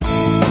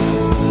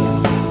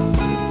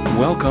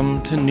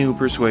Welcome to New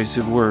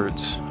Persuasive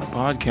Words, a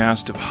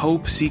podcast of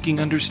hope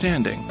seeking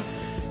understanding.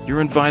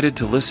 You're invited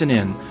to listen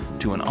in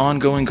to an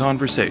ongoing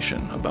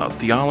conversation about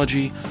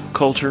theology,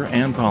 culture,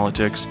 and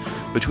politics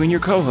between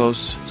your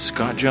co-hosts,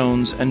 Scott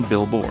Jones and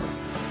Bill Bohr.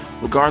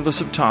 Regardless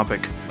of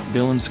topic,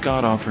 Bill and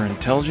Scott offer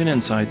intelligent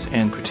insights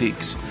and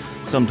critiques,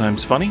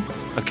 sometimes funny,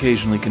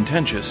 occasionally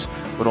contentious,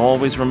 but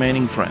always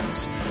remaining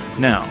friends.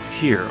 Now,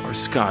 here are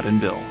Scott and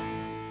Bill.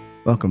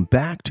 Welcome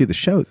back to the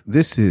show.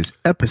 This is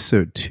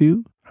episode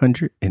 287.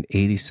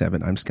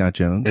 I'm Scott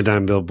Jones. And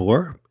I'm Bill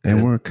Bohr.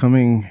 And we're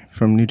coming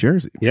from New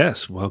Jersey.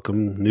 Yes,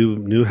 welcome.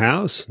 New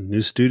house,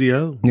 new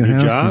studio, new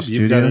house, job. New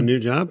studio. You've got a new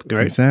job.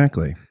 Great.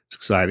 Exactly. It's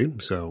exciting.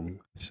 So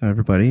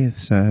everybody,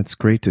 it's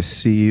great to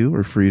see you,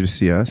 or for you to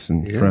see us,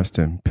 and for us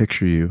to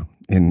picture you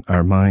in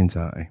our mind's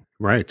eye.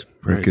 Right.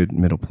 We're a good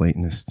Middle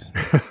Platonist.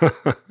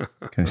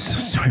 Kind of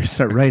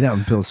start right out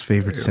in Bill's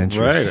favorite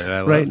centuries.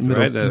 Right.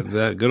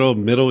 That good old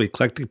middle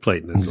eclectic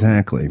Platonism.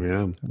 Exactly.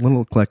 Yeah. A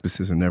little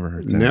eclecticism never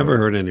hurts anyone. Never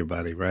hurt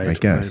anybody, right? I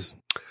guess.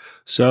 Right.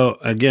 So,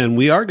 again,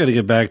 we are going to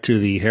get back to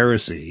the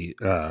heresy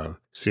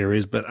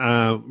series, but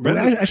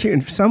actually,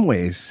 in some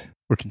ways,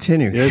 we're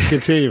continuing. Yeah, it's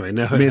continuing.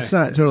 No, I mean, it's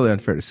not totally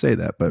unfair to say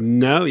that, but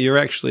no, you're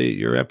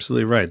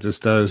absolutely right.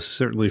 This does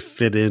certainly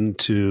fit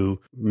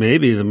into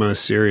maybe the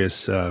most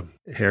serious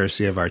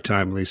heresy of our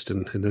time, at least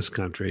in this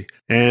country.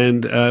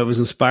 And it was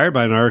inspired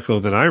by an article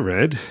that I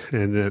read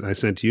and that I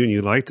sent to you, and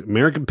you liked.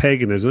 American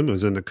Paganism. It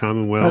was in the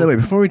Commonwealth. By the way,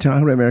 before we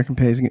talk about American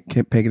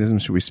paganism,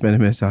 should we spend a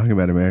minute talking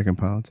about American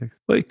politics?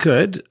 Well, we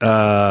could.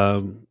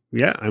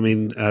 Yeah, I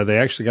mean, they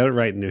actually got it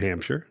right in New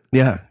Hampshire.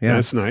 Yeah.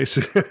 That's nice.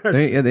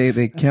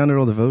 They counted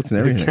all the votes and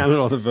everything. They counted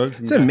all the votes.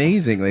 It's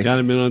amazing. Got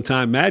them in on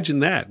time.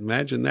 Imagine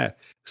that.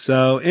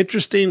 So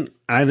interesting.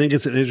 I think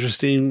it's an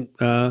interesting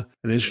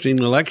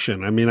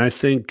election. I mean, I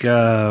think,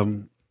 By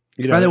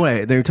the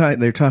way, they're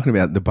talking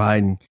about the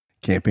Biden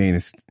campaign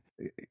is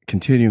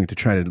continuing to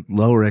try to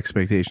lower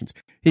expectations.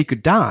 He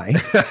could die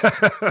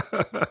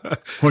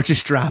or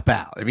just drop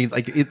out. I mean,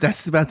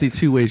 that's about the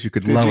two ways you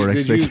could lower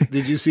expectations.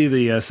 Did you see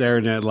the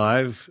Saturday Night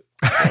Live?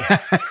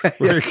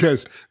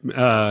 Because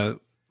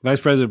Vice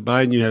President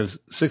Biden, you have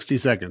 60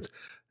 seconds.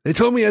 They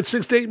told me I had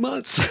 6 to 8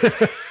 months.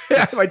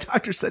 Yeah, my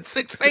doctor said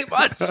 6 to 8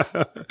 months.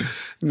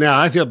 No,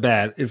 I feel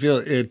bad. And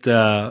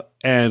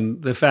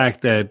the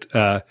fact that,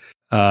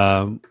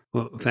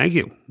 well, thank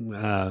you.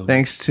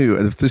 Thanks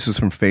to, this is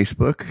from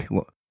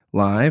Facebook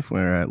Live.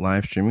 We're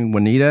live streaming.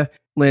 Juanita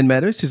Lynn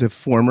Meadows, who's a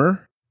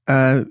former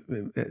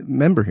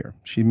member here.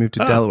 She moved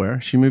to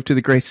Delaware. She moved to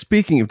the great,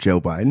 speaking of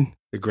Joe Biden,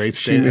 the great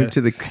state. She moved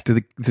to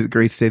the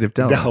great state of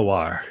Delaware.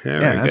 Delaware. Yeah,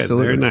 very good.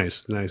 Absolutely. Very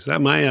nice.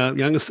 My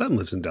youngest son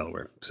lives in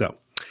Delaware. So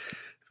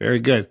very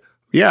good.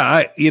 Yeah.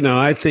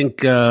 I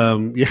think,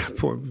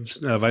 poor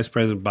Vice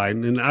President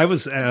Biden. And I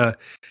was, I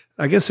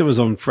guess it was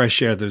on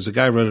Fresh Air. There's a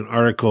guy who wrote an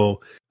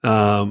article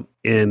for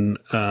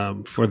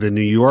the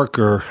New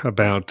Yorker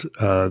about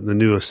the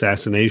new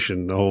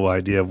assassination, the whole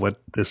idea of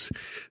what this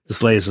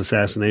latest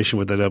assassination,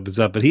 what that opens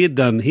up. But he's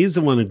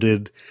the one who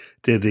did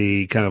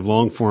the kind of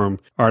long form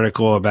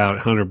article about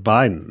Hunter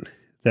Biden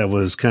that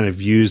was kind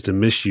of used and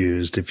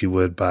misused, if you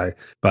would, by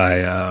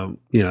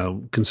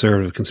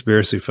conservative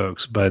conspiracy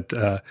folks. But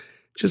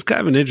just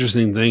kind of an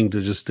interesting thing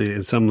to just,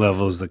 at some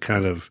levels, the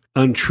kind of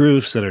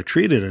untruths that are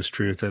treated as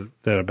truth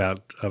that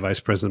about Vice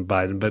President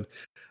Biden. But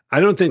I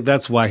don't think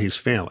that's why he's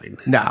failing.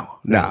 No.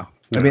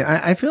 I mean,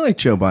 I feel like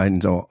Joe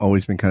Biden's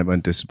always been kind of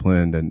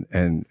undisciplined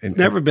and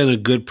never been a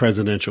good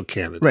presidential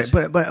candidate,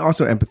 right? But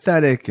also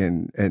empathetic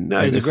and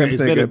no, he's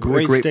been a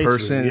great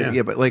person.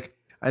 Yeah, but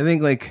I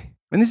think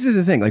and this is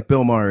the thing, like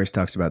Bill Maher always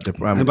talks about the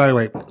problem. And by the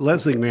way,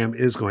 Leslie Graham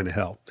is going to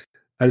hell.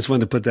 I just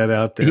wanted to put that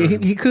out there.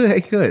 He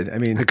could. I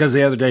mean, because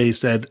the other day he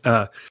said,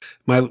 I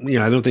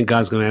don't think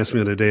God's going to ask me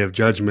on the day of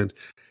judgment,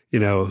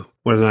 whether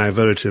or not I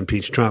voted to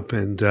impeach Trump.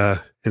 And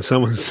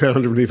someone said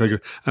underneath,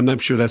 I'm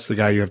not sure that's the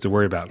guy you have to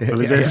worry about on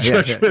the day of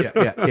judgment.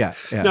 Yeah.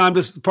 No, I'm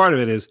just, part of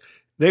it is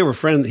they were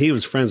friends. He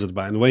was friends with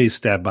Biden. The way he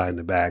stabbed Biden in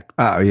the back.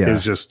 Oh yeah.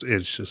 It's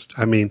just,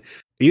 I mean,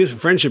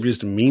 friendship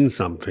used to mean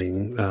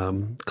something.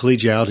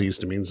 Collegiality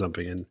used to mean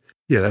something. And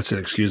yeah, that's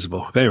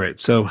inexcusable. But anyway,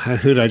 so I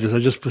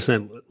just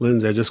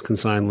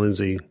consigned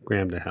Lindsey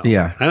Graham to hell.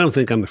 Yeah. I don't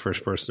think I'm the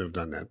first person to have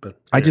done that, but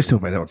I just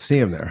hope I don't see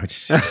him there.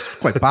 It's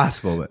quite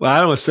possible. But. Well, I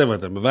don't want to sit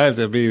with him. If I have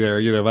to be there,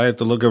 if I have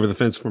to look over the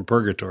fence from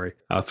purgatory,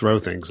 I'll throw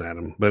things at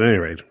him. But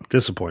anyway,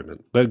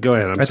 disappointment. But go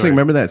ahead. I'm sorry.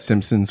 Remember that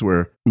Simpsons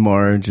where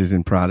Marge is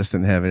in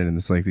Protestant heaven and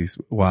it's like these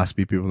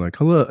waspy people like,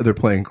 hello, they're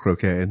playing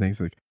croquet and things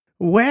like,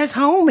 where's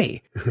homie?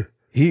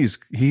 He's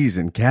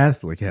in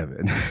Catholic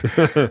heaven.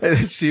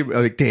 And she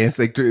dance,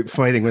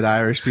 fighting with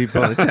Irish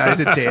people, doing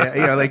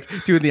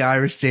the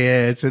Irish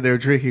dance, and they're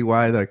drinking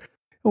wine. Like,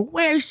 well,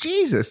 where's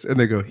Jesus? And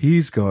they go,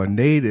 he's gone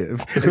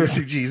native. And you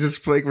see Jesus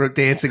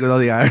dancing with all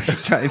the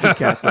Irish guys in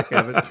Catholic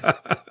heaven.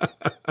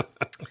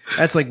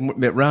 That's like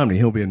Mitt Romney.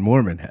 He'll be in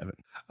Mormon heaven.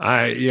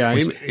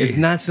 It's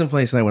not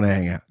someplace I want to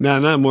hang out. No,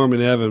 not Mormon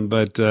heaven,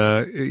 but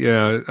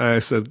I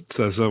said,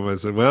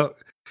 well,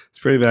 it's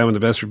pretty bad when the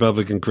best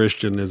Republican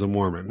Christian is a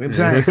Mormon.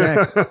 Exactly.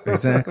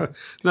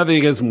 Nothing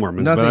against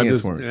Mormons. Nothing but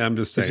against Mormons. I'm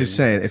just saying. Just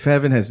saying, if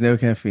heaven has no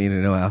caffeine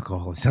and no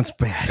alcohol, it sounds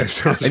bad.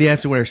 And you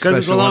have to wear special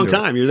because it's a long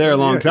underwear. time. You're there a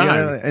long time.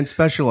 Yeah, and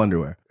special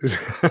underwear.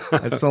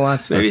 That's a lot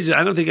of stuff. Maybe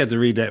I don't think you have to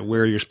read that.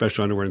 Wear your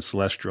special underwear in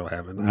celestial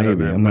heaven. I don't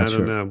Maybe, know. I'm not I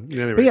sure. don't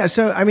know. Anyway. But yeah,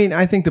 so I mean,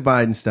 I think the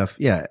Biden stuff.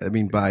 Yeah, I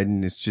mean,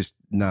 Biden is just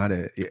not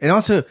and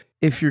also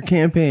if your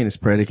campaign is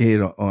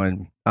predicated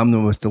on I'm the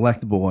most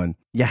electable one,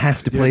 you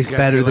have to place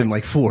better than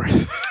like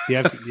fourth. you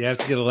have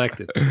to get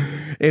elected.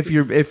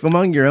 If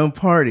among your own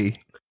party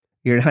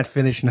you're not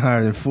finishing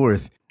higher than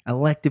fourth,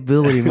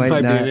 electability might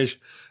Be not. an issue.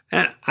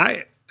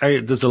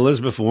 And does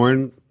Elizabeth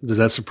Warren, does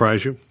that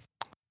surprise you?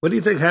 What do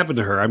you think happened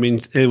to her? I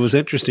mean, it was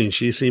interesting.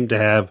 She seemed to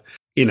have,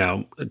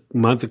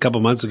 a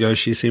couple months ago,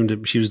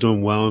 she was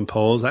doing well in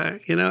polls.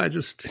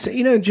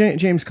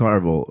 James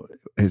Carville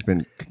has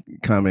been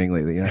commenting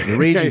lately. The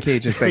Raging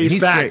Cajun is back.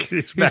 He's back. Great.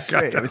 He's back.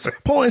 Great. It's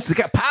points to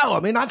get power. I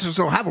mean, not just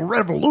to have a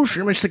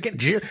revolution, it's to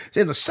get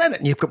in the Senate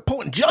and you can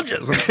appoint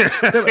judges.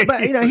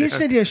 But he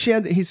said she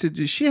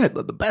had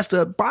the best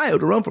bio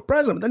to run for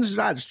president. But then she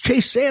decided to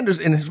chase Sanders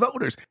and his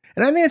voters.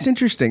 And I think it's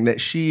interesting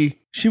that she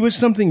was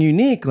something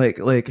unique,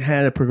 like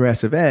had a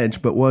progressive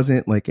edge, but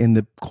wasn't like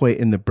quite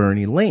in the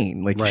Bernie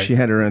lane. Like she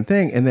had her own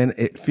thing, and then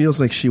it feels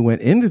like she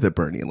went into the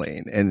Bernie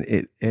lane, and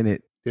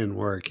it didn't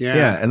work.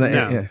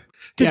 Yeah,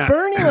 because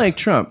Bernie, like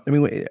Trump.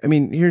 I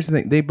mean, here's the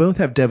thing: they both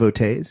have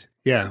devotees.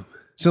 Yeah.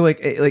 So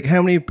like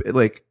how many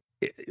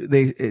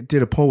they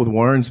did a poll with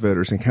Warren's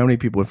voters, and how many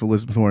people, if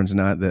Elizabeth Warren's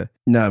not the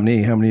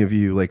nominee, how many of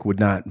you would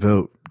not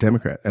vote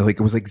Democrat? Like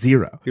it was like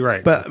 0. You're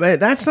right. But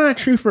that's not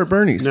true for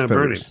Bernie's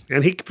voters. Bernie.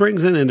 And he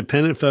brings in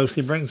independent folks.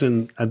 He brings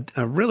in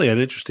a really an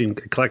interesting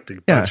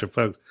eclectic bunch of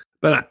folks.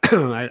 But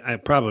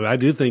I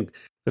do think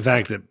the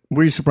fact that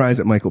were you surprised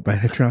that Michael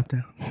Bennet dropped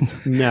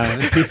out? No.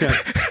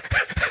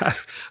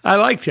 I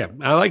liked him.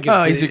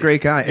 Oh, he's a great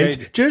guy.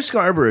 And Joe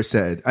Scarborough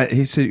said,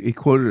 he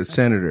quoted a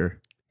senator.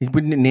 He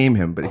wouldn't name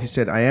him, but he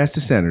said, I asked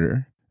a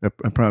senator, a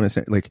prominent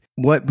senator, like,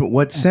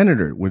 what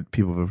senator would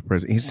people vote for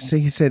president?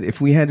 He said,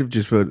 if we had to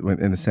just vote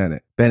in the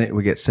Senate, Bennett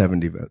would get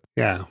 70 votes.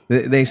 Yeah.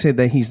 They said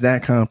that he's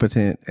that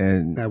competent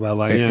and he's well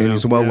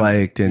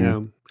liked.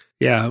 And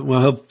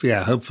well,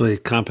 hopefully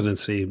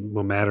competency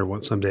will matter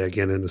someday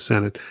again in the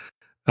Senate.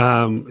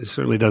 It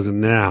certainly doesn't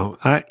now.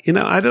 I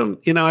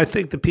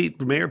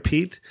think Mayor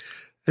Pete,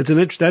 that's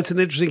an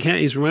interesting campaign.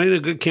 He's running a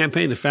good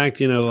campaign. The fact,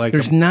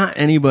 there's not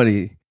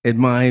anybody in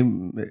my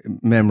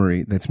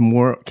memory that's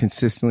more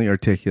consistently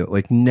articulate,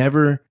 like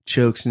never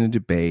chokes in a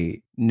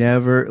debate,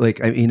 never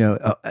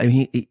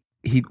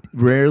he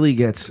rarely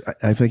gets,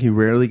 I think he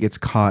rarely gets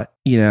caught,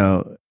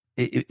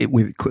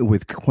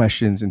 with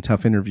questions and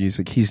tough interviews.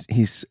 Like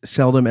he's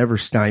seldom ever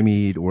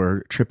stymied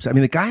or trips. I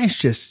mean, the guy is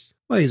just,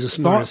 well, he's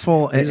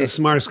thoughtful. He's the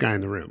smartest guy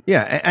in the room.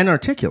 Yeah, and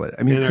articulate.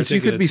 I mean, because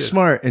you could be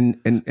smart and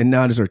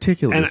not as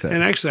articulate as that.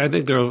 And actually, I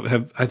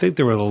think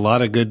there were a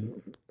lot of good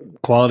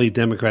quality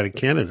Democratic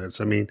candidates.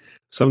 I mean,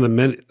 some of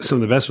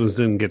the best ones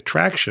didn't get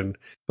traction,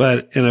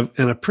 but in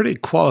a pretty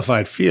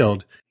qualified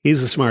field,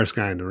 he's the smartest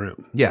guy in the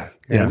room. Yeah,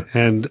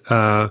 and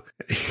a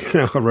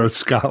Rhodes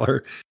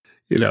Scholar,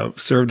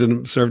 served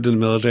in the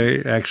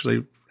military.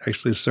 Actually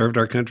served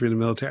our country in the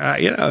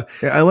military.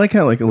 I like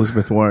how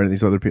Elizabeth Warren and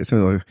these other people. Some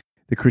of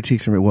the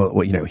critiques are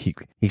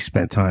he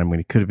spent time when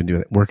he could have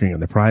been working in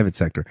the private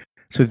sector.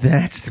 So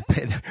this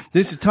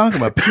is talking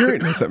about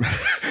Puritanism.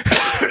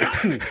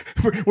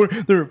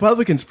 The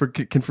Republicans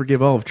can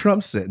forgive all of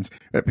Trump's sins.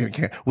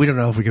 We don't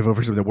know if we can vote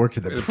for someone that worked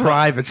in the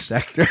private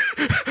sector.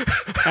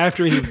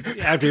 after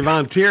he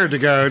volunteered to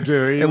go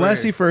to,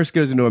 unless he first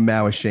goes into a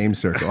Maoist shame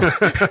circle,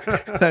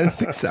 that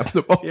is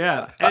acceptable.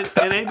 Yeah,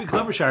 and Amy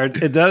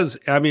Klobuchar, it does.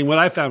 I mean, what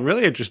I found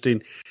really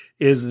interesting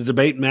is the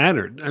debate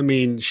mattered. I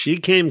mean, she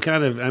came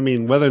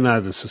whether or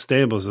not it's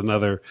sustainable is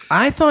another.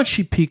 I thought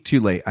she peaked too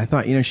late. I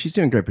thought, she's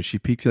doing great, but she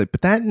peaked too late.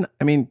 But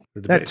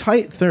that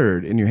tight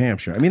third in New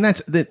Hampshire. I mean,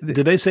 that's did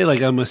they say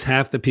almost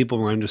half the people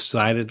were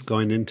undecided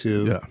going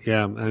into?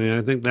 Yeah. I mean,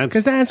 I think that's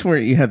because that's where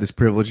you have this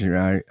privilege in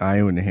your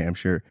Iowa and New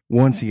Hampshire.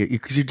 Once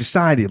because you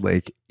decided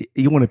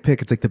you want to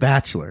pick. It's like The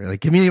Bachelor. Like,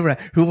 give me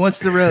who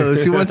wants the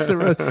rose? Who wants the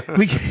rose?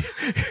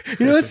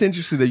 It's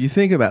interesting that you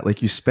think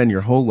about you spend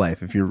your whole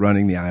life if you're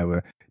running the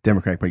Iowa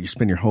Democratic Party, you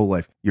spend your whole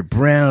life, you're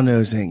brown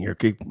nosing, you're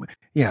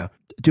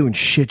doing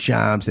shit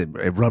jobs at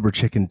rubber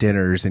chicken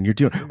dinners, and you're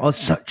doing all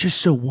just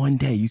so one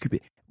day you could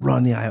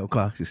run the Iowa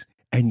caucus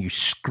and you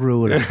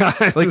screw it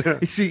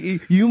up.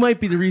 See, you might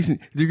be the reason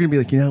they're going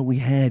to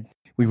be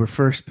we were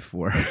first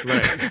before,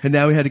 right? And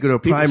now we had to go to a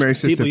primary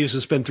system. People used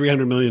to spend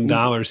 $300 million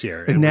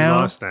here, and now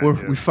we lost that.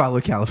 We follow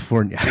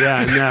California.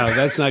 Yeah, no,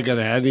 that's not going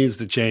to. That needs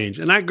to change.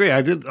 And I agree.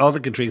 I did all the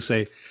critics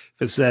say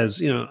if it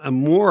says a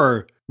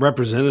more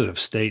representative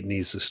state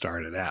needs to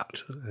start it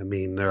out. I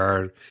mean, there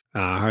are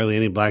hardly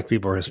any black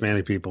people or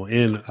Hispanic people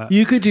in.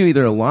 You could do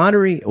either a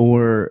lottery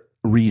or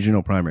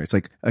regional primaries.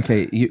 Like,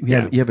 okay, you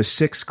have a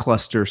 6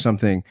 cluster or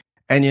something,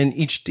 and then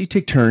you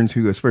take turns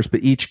who goes first,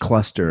 but each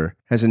cluster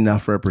has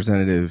enough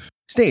representative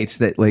states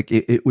that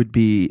it would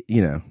be,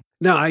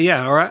 No,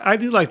 I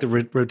do like the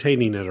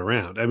rotating it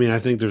around. I mean, I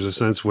think there's a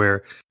sense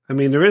where, I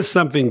mean, there is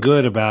something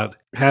good about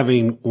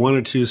having one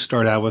or two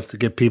start out with to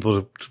get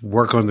people to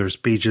work on their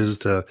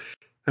speeches. I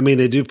mean,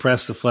 they do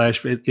press the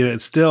flesh, but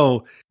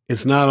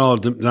it's not all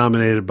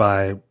dominated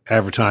by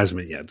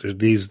advertisement yet.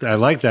 There's I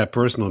like that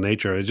personal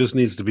nature. It just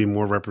needs to be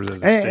more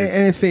representative.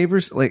 And it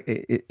favors, like,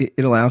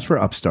 it allows for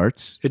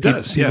upstarts. It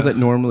does, people that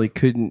normally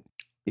couldn't.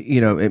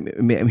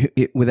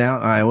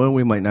 Without Iowa,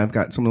 we might not have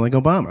got someone like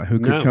Obama who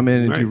could come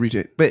in and do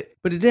region. But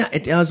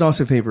it does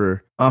also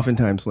favor,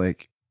 oftentimes,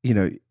 like,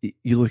 you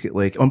look at,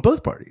 like, on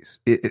both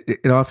parties,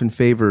 it often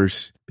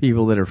favors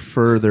people that are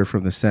further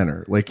from the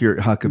center, like your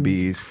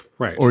Huckabees,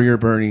 right, or your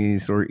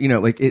Bernies, or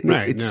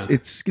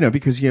it's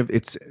because you have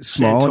it's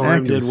small Santorum and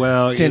active. Did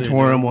well.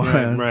 Santorum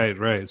won.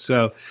 Right.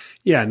 So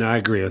yeah, no, I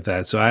agree with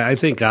that. So I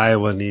think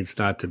Iowa needs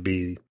not to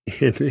be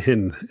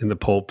in the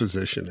pole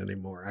position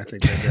anymore. I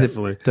think that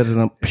definitely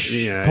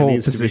pole it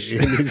needs position.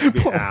 To be, it needs to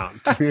be out.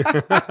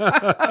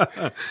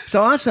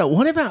 So also,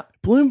 what about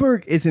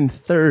Bloomberg is in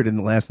third in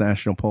the last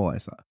national poll I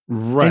saw,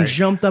 right, and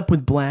jumped up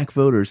with black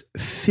voters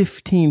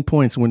 15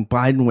 points when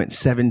Biden went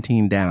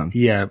 17 down.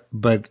 Yeah,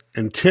 but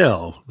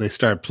until they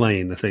start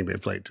playing the thing they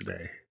played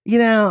today,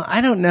 I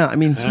don't know. I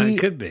mean, it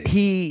could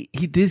be.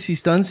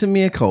 He's done some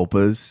mea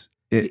culpas.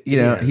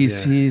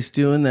 He's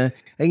doing the,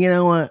 and you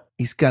know what?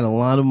 He's got a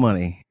lot of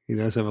money. He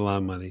does have a lot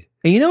of money.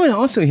 And and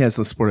also he has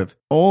the support of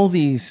all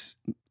these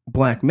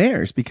black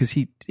mayors, because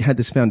he had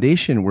this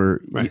foundation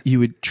where you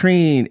would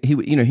train,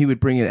 he would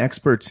bring in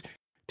experts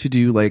to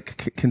do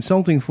like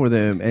consulting for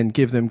them and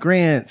give them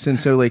grants. And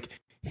so, like,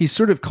 he's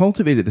sort of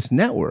cultivated this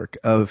network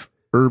of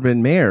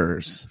urban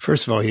mayors.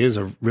 First of all, he is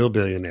a real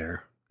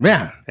billionaire.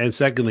 Yeah. And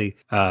secondly,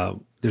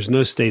 there's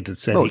no state that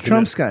said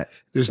Trump's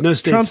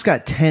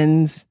got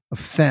tens of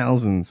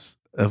thousands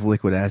of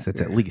liquid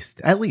assets, at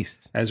least.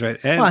 That's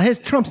right. And, his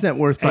Trump's net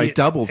worth probably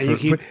doubled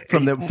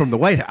from the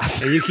White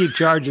House. And you keep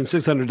charging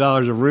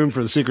 $600 a room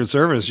for the Secret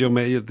Service, you'll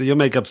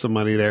make up some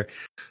money there.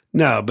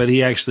 No, but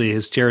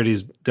his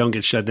charities don't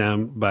get shut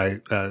down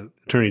by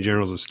attorney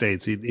generals of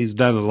states. He's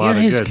done a lot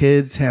of his good.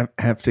 Kids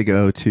have to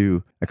go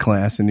to a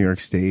class in New York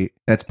State.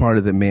 That's part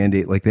of the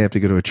mandate. Like, they have to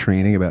go to a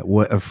training about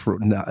what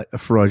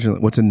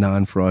what's a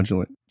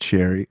non-fraudulent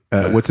charity.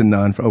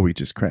 We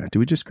just crashed. Did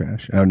we just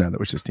crash? Oh, no, that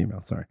was just email.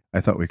 Sorry.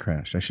 I thought we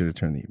crashed. I should have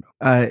turned the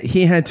email.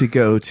 He had to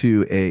go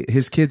to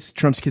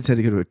Trump's kids had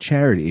to go to a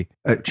charity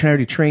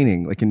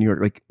training, like in New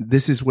York. Like,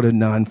 this is what a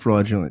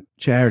non-fraudulent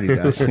charity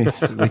does.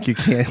 Like, you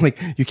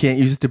can't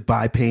use it to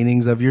buy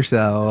paintings of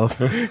yourself.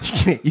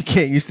 You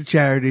can't use the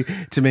charity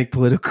to make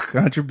political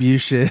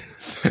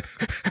contributions.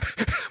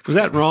 Was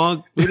that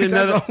wrong? We didn't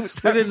know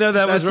that. We didn't know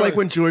that was wrong. That's like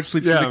when George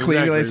sleeps in the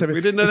cleaning. Exactly.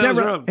 We didn't know that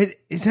was wrong.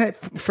 Is that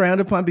frowned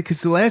upon?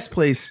 Because the last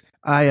place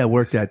I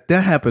worked at,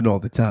 that happened all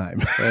the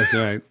time. That's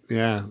right.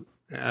 Yeah.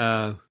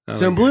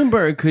 So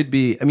Bloomberg could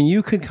be, I mean,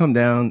 you could come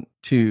down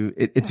to,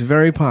 it's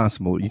very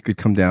possible you could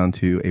come down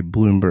to a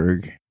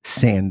Bloomberg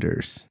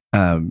Sanders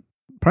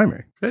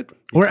primary. Good.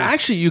 Or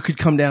actually, you could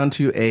come down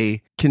to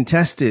a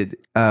contested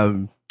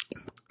convention.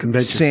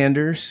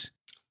 Sanders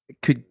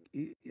could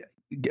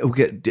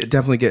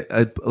definitely get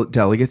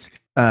delegates.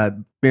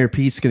 Mayor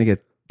Pete's going to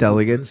get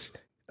delegates.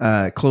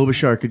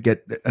 Klobuchar could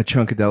get a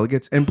chunk of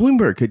delegates, and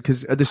Bloomberg could,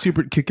 because the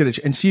super could get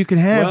and so you could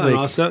have and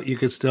also you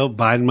could still,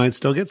 Biden might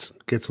still get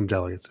some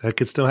delegates. That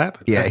could still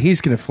happen. Yeah,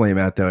 he's going to flame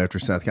out though after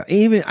South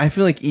Carolina. I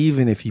feel like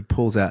even if he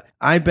pulls out,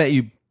 I bet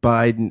you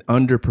Biden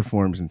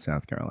underperforms in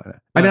South Carolina.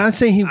 I'm not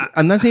saying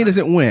he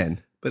doesn't win,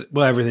 but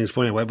everything's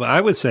pointing away. But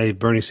I would say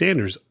Bernie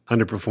Sanders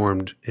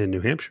underperformed in New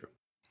Hampshire.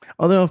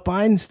 Although if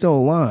Biden's still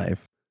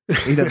alive,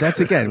 that's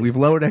again, we've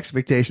lowered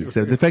expectations.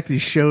 So the fact that he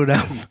showed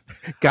up,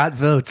 got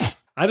votes.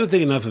 I don't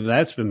think enough of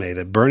that's been made.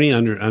 Bernie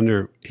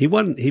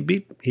he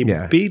beat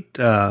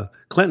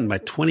Clinton by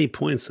 20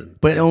 points.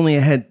 But only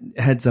a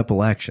heads up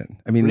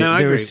election. I mean,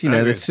 there was so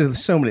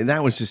many.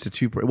 That was just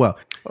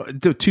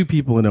two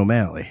people in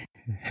O'Malley.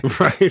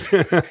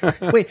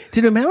 Right. Wait,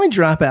 did O'Malley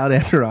drop out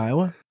after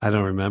Iowa? I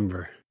don't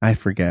remember. I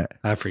forget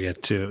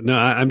too. No,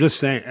 I'm just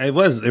saying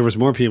there was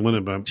more people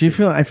winning. But do you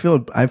feel? I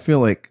feel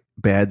like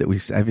bad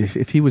that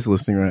if he was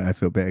listening right, I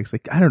feel bad. It's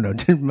like, I don't know,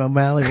 did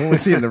O'Malley, what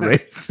was he in the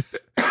race?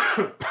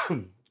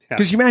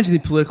 Because you imagine the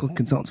political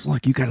consultants,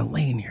 look, you got a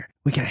lane here.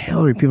 We got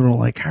Hillary. People don't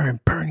like her,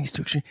 and Bernie's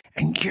too extreme,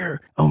 and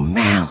you're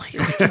O'Malley.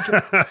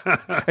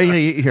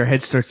 Your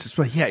head starts to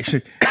swell. Yeah, you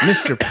should,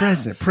 Mr.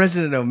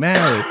 President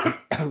O'Malley.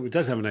 It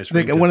does have a nice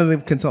ring. One of the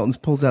consultants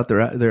pulls out their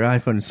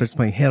iPhone and starts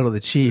playing Hail to the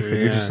Chief, and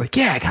you're just like,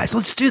 yeah, guys,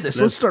 let's do this.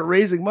 Let's start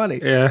raising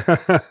money. Yeah.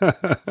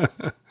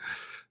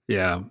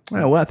 Yeah.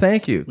 Oh, well,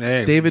 thank you.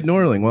 Hey. David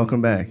Norling,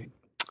 welcome back.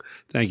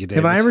 Thank you,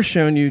 David. Have I ever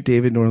shown you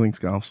David Norling's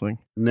golf swing?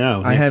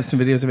 No. I have some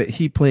videos of it.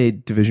 He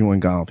played Division I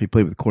golf. He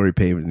played with Corey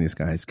Pavin and these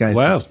guys.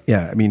 Wow.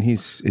 Yeah, I mean,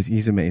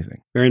 he's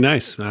amazing. Very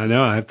nice. I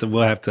know.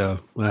 We'll have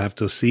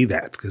to see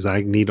that, because I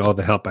need all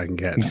the help I can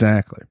get.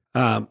 Exactly.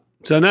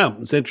 So no,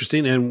 it's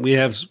interesting, and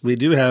we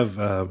do have.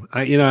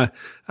 I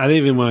don't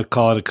even want to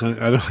call it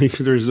I don't think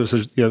there's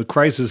the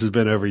crisis has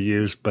been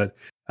overused, but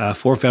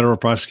 4 federal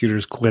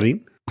prosecutors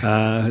quitting.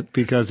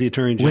 because the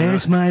attorney general.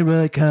 Where's my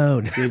road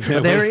code?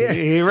 There he is.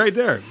 He right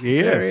there. He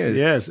is.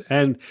 Yes.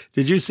 And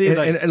did you see in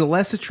a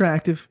less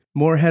attractive,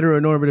 more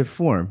heteronormative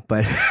form,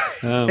 but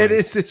it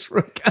is this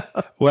road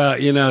code. Well,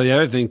 the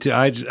other thing too,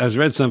 I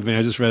read something.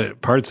 I just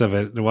read parts of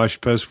it in the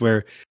Washington Post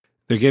where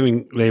the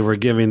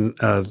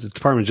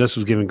Department of Justice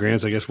was giving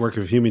grants, I guess, work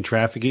of human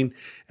trafficking,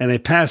 and they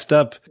passed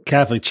up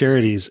Catholic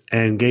Charities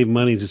and gave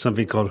money to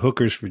something called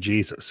Hookers for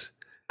Jesus.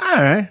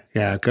 All right.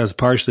 Yeah,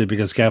 partially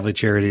because Catholic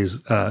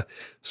Charities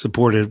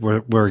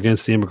were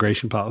against the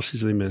immigration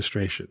policies of the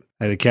administration.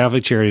 And the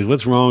Catholic Charities,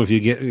 what's wrong if you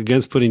get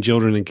against putting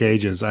children in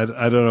cages? I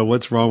don't know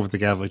what's wrong with the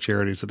Catholic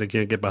Charities, so they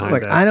can't get behind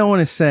that. I don't want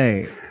to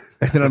say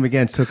that I'm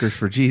against Hookers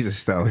for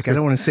Jesus, though. I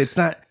don't want to say it's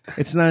not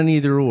an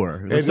either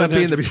or. Let's not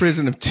be in the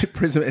prison of two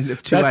That's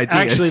ideas. That's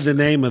actually the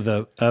name of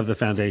the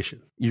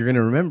foundation. You're going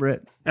to remember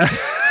it.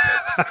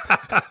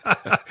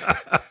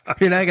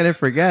 You're not going to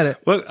forget it.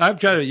 Well, I'm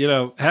trying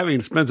to,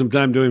 having spent some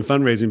time doing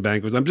fundraising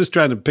banquets, I'm just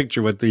trying to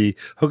picture what the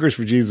Hookers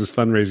for Jesus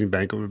fundraising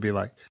banquet would be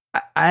like.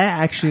 I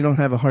actually don't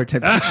have a hard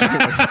time picturing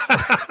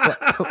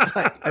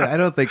it. I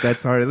don't think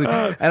that's hard. And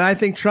I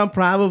think Trump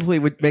probably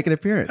would make an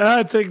appearance.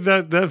 I think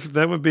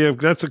that would be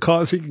that's a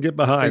cause he can get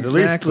behind.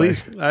 Exactly. At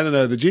least, I don't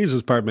know, the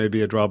Jesus part may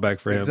be a drawback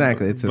for him.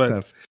 Exactly. It's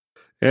tough.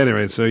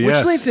 Anyway, so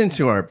yes. Which leads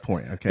into our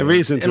point, okay?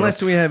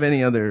 Unless we have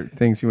any other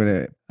things you want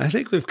to... I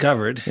think we've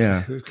covered.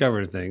 Yeah. We've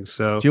covered things,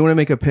 so... Do you want to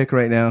make a pick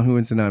right now? Who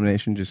wins the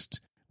nomination?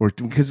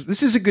 Because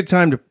this is a good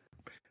time to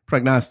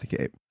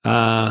prognosticate.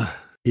 Yeah,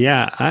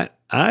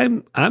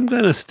 I'm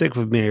going to stick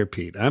with Mayor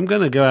Pete. I'm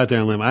going to go out there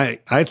on a limb. I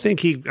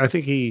think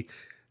the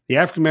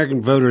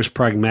African-American voter is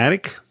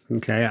pragmatic.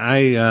 Okay.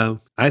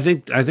 I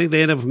think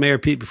they end up with Mayor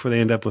Pete before they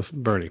end up with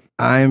Bernie.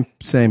 I'm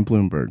saying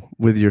Bloomberg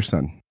with your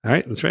son. All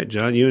right, that's right,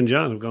 John. You and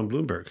John have gone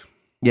Bloomberg.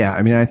 Yeah,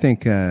 I mean, I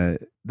think the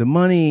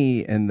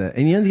money and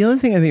the other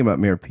thing I think about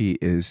Mayor Pete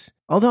is,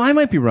 although I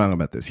might be wrong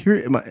about this,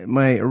 here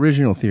my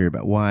original theory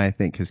about why I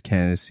think his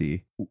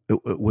candidacy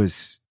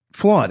was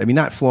flawed. I mean,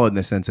 not flawed in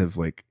the sense of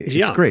it's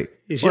young. Great.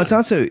 It's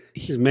also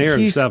he's mayor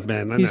of South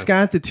Bend. He's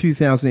got the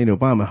 2008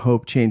 Obama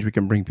hope change. We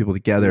can bring people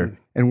together,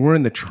 and we're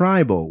in the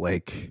tribal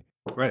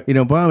Right.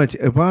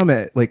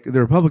 Obama,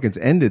 the Republicans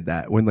ended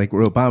that when where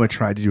Obama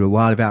tried to do a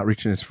lot of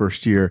outreach in his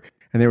first year.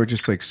 And they were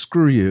just like,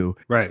 screw you.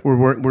 Right.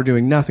 We're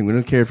doing nothing. We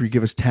don't care if you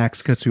give us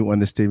tax cuts. We want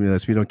the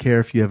stimulus. We don't care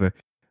if you have a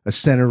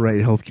center-right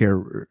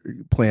healthcare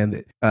plan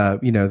that,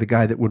 the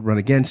guy that would run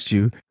against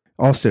you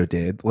also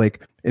did,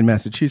 in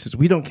Massachusetts.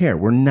 We don't care.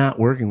 We're not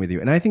working with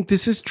you. And I think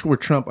this is where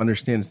Trump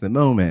understands the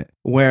moment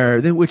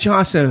which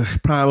also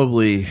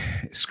probably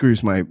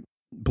screws my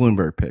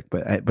Bloomberg pick,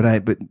 but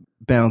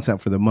balance out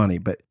for the money.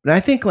 But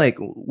I think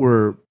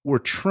where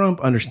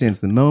Trump understands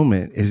the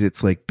moment is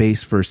it's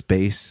base versus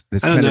base. I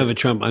don't know if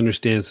Trump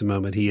understands the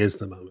moment. He is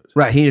the moment.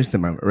 Right. He is the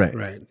moment. Right.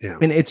 Right. Yeah.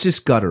 And it's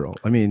just guttural.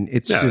 I mean,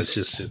 it's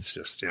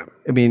just, yeah.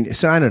 I mean,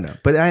 so I don't know,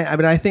 but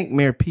I think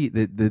Mayor Pete,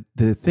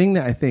 the thing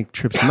that I think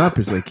trips him up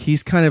is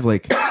he's kind of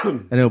like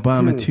an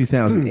Obama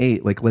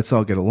 2008, let's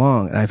all get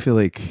along. And I feel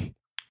like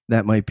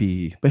that might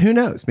be, but who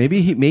knows?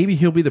 Maybe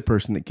he'll be the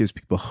person that gives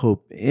people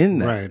hope in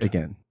that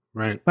again.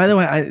 Right. By the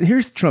way,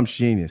 here's Trump's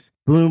genius.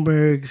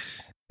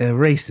 Bloomberg's a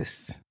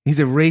racist. He's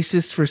a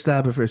racist for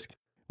stop and frisk,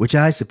 which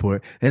I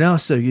support. And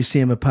also, you see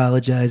him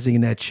apologizing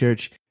in that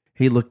church.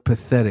 He looked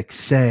pathetic,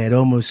 sad,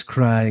 almost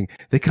crying.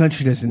 The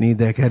country doesn't need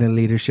that kind of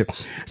leadership.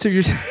 So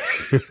you're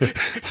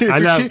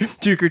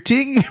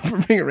critiquing him for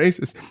being a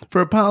racist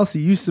for a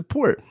policy you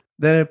support,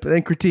 then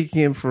critiquing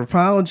him for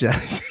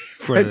apologizing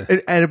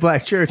at a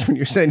black church when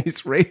you're saying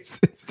he's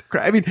racist.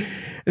 I mean,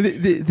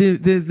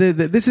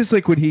 this is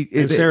when he...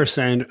 And Sarah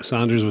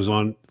Sanders was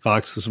on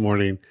Fox this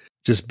morning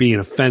just being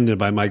offended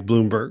by Mike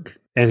Bloomberg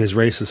and his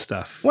racist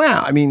stuff.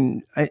 Wow. I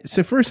mean,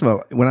 so first of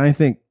all, when I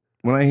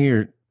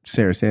hear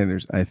Sarah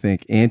Sanders, I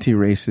think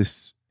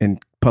anti-racist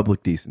and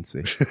public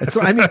decency. That's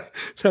what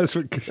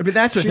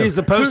she's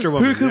the poster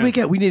woman. Who could we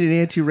get? We need an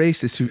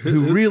anti-racist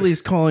who really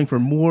is calling for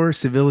more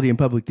civility and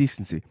public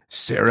decency.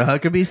 Sarah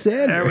Huckabee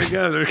Sanders.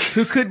 There we go.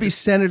 Who could be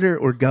Senator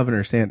or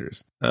Governor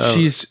Sanders? Oh.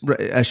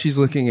 She's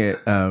looking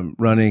at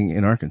running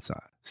in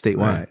Arkansas statewide,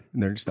 right.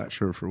 And they're just not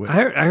sure for which.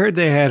 I heard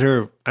they had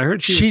her. I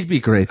heard she'd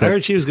be great. I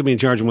heard she was going to be in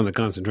charge of one of the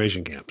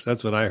concentration camps.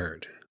 That's what I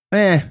heard.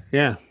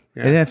 Yeah.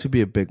 It'd have to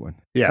be a big one.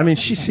 Yeah. I mean,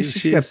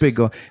 she's got big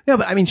goals. No,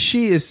 but I mean,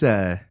 she is,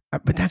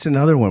 but that's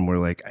another one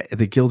where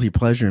the guilty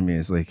pleasure in me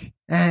is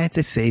it's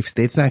a safe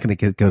state. It's not going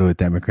to go to a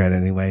Democrat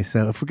anyway.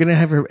 So if we're going to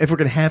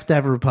have to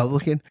have a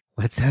Republican,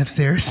 let's have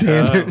Sarah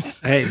Sanders.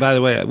 Hey, by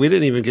the way, we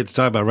didn't even get to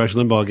talk about Rush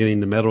Limbaugh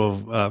getting the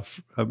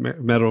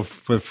Medal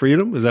for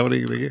Freedom. Is that what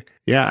he?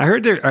 Yeah. I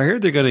heard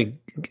they're going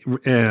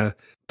to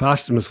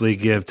posthumously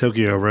give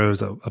Tokyo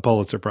Rose a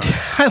Pulitzer Prize.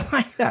 I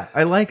like Yeah,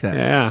 I like that.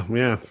 Yeah.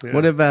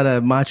 What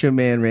about Macho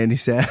Man Randy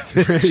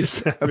Savage? Randy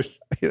Savage.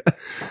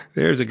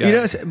 There's a guy. You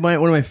know,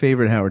 one of my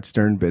favorite Howard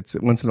Stern bits.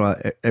 Once in a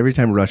while, every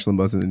time Rush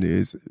Limbaugh's in the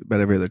news, about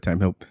every other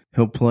time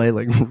he'll play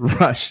like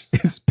Rush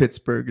is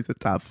Pittsburgh is a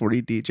top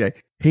 40 DJ.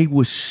 He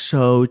was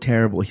so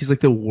terrible. He's like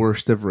the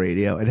worst of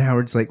radio. And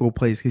Howard's like,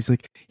 he's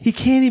like, he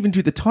can't even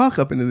do the talk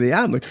up into the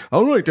album. Like,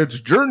 oh, like that's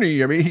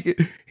Journey. I mean,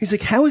 he's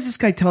like, how is this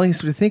guy telling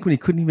us what to think when he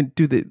couldn't even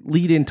do the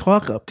lead in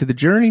talk up to the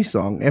Journey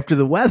song After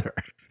the Weather?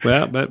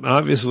 Well, but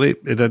obviously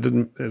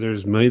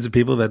there's millions of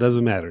people that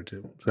doesn't matter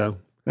to. So,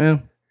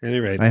 well, at any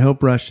rate, I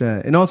hope Rush,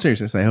 in all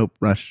seriousness, I hope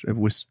Rush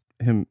was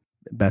him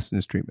best in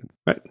his treatments.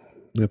 Right.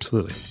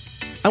 Absolutely.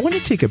 I want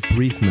to take a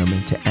brief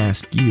moment to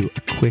ask you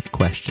a quick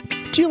question.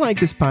 Do you like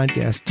this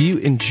podcast? Do you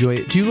enjoy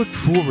it? Do you look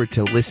forward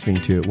to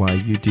listening to it while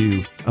you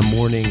do a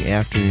morning,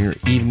 afternoon, or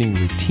evening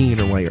routine,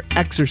 or while you're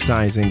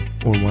exercising,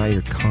 or while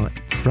you're caught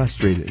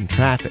frustrated in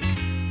traffic?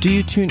 Do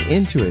you tune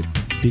into it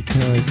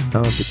because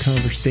of the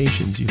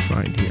conversations you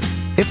find here?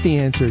 If the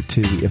answer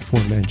to the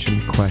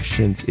aforementioned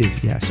questions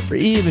is yes, or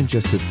even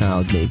just a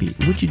solid maybe,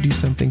 would you do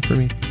something for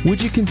me?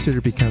 Would you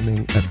consider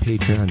becoming a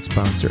Patreon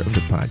sponsor of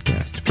the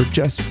podcast for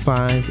just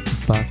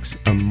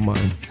 $5 a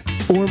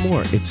month or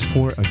more? It's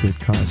for a good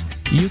cause.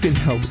 You can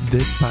help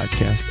this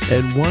podcast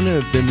and one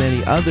of the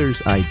many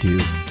others I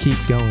do keep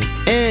going,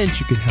 and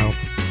you can help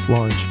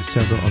launch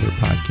several other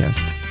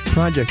podcast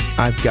projects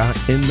I've got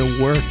in the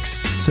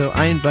works. So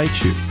I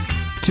invite you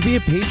to be a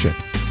patron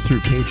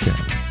through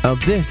Patreon of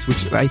this,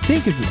 which I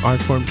think is an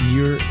art form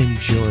you're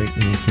enjoying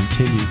and will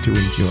continue to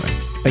enjoy.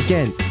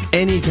 Again,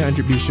 any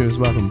contribution is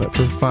welcome, but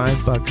for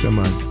 $5 a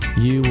month,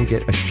 you will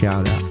get a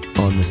shout out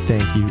on the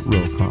thank you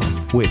roll call,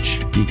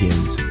 which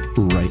begins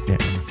right now.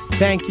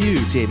 Thank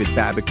you, David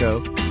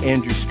Babico,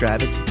 Andrew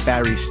Stravitz,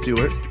 Barry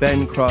Stewart,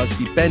 Ben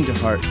Crosby, Ben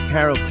DeHart,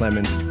 Carol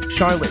Clemens,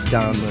 Charlotte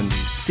Donlin,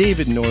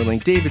 David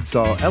Norling, David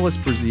Zoll, Ellis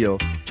Brazil,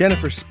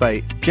 Jennifer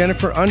Spite,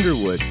 Jennifer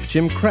Underwood,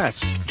 Jim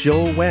Kress,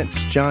 Joel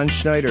Wentz, John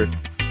Schneider,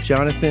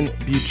 Jonathan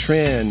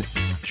Butran,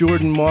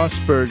 Jordan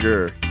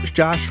Mossberger,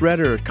 Josh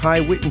Redder,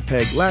 Kai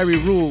Wittenpeg, Larry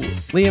Rule,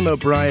 Liam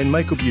O'Brien,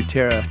 Michael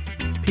Butera,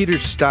 Peter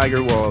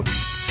Steigerwald,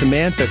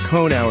 Samantha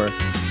Konauer,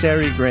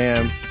 Sari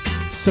Graham,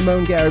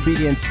 Simone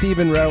Garabedian,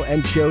 Stephen Rowe,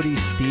 and Jody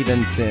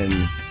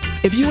Stevenson.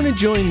 If you want to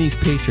join these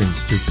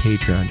patrons through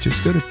Patreon,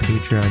 just go to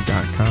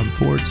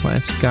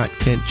patreon.com/Scott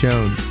Kent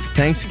Jones.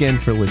 Thanks again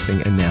for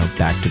listening, and now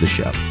back to the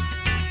show.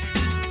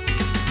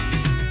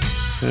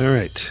 All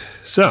right.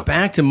 So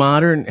back to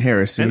modern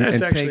heresy and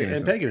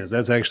paganism.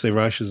 That's actually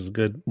Rush's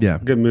good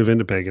move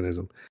into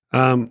paganism.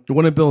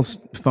 One of Bill's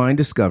fine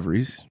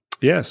discoveries.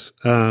 Yes.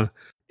 Was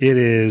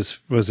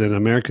it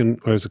American,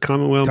 or was it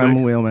Commonwealth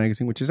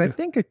magazine, which is, I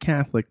think, a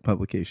Catholic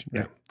publication.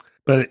 Yeah.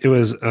 But it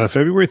was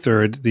February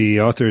 3rd. The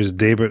author is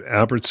David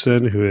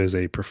Albertson, who is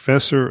a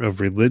professor of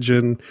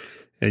religion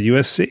at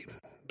USC.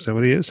 Is that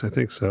what he is? I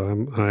think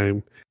so.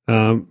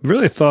 I'm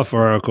really thoughtful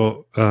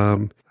article.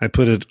 I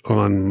put it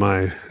on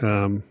my,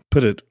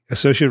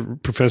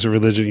 Associate Professor of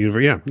Religion,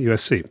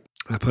 USC.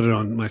 I put it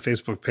on my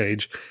Facebook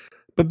page.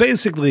 But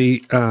basically,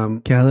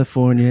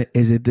 California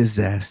is a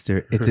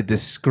disaster. It's a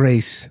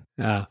disgrace.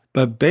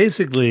 But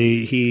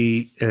basically,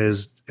 he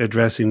is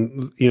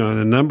addressing, in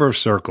a number of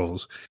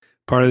circles,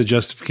 part of the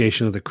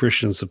justification of the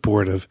Christian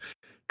support of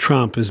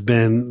Trump has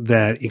been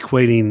that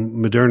equating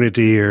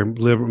modernity or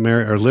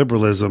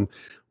liberalism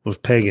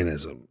with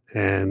paganism.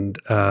 And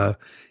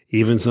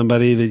even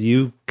somebody that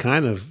you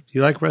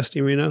like Rusty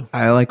Reno?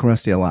 I like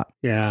Rusty a lot.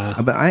 Yeah.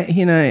 But I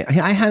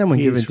had him on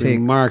Give and Take.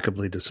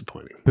 Remarkably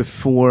disappointing.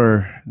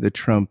 Before the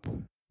Trump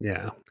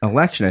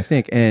election, I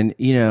think. And,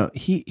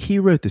 he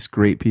wrote this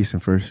great piece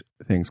in First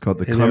Things called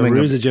The Coming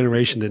of a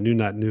Generation That Knew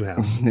Not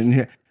Newhouse.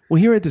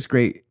 Well, he wrote this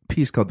great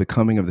piece called The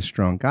Coming of the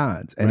Strong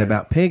Gods, and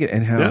about pagan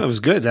and how it was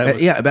good.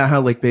 About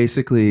how, like,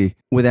 basically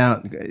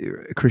without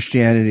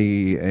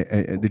Christianity,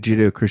 the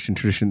Judeo-Christian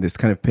tradition, this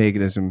kind of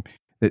paganism,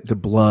 the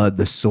blood,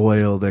 the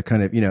soil, the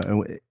kind of,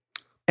 and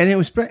it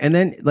was, and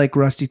then like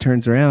Rusty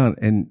turns around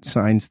and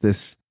signs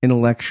this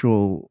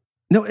intellectual.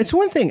 No, it's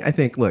one thing, I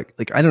think, look,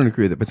 like, I don't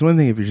agree with it, but it's one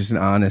thing if you're just an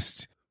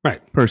honest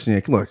person.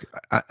 Like, look,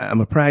 I'm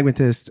a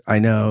pragmatist. I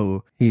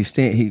know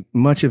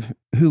much of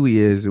who he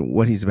is and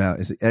what he's about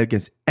is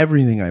against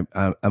everything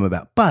I'm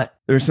about. But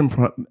there's some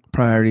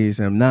priorities,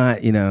 and I'm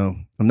not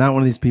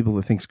one of these people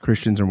that thinks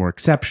Christians are more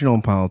exceptional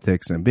in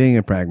politics, and I'm being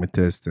a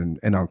pragmatist, and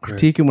I'll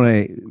critique him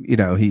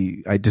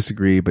when I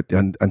disagree, but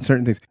on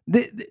certain things,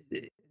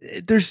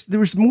 there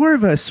was more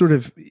of a sort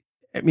of,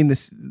 I mean,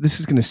 this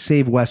is going to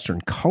save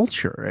Western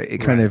culture, a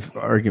kind of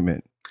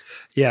argument.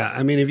 Yeah,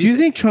 I mean, do you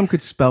think Trump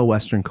could spell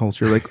Western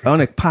culture, like on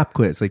a pop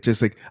quiz, like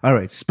just like, all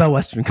right, spell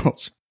Western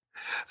culture?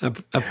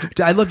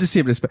 I'd love to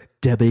see him to spell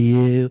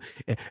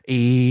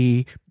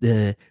W-E,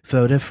 the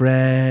photo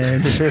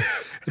French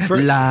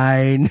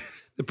line.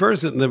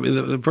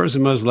 The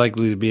person most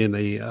likely to be in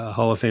the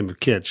Hall of Fame of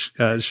Kitsch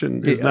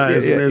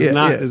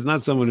is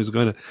not someone who's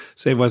going to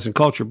save Western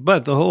culture.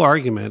 But the whole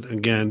argument,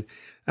 again,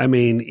 I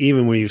mean,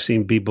 even when you've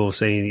seen people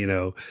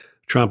saying,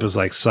 Trump is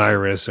like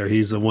Cyrus, or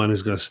he's the one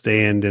who's going to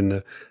stand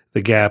in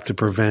the gap to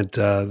prevent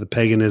the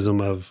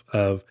paganism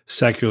of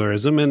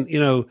secularism. And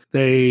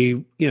they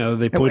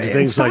point to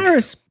things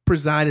Cyrus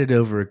presided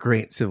over a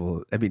great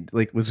civil. I mean,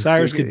 like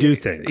Cyrus could do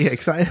things.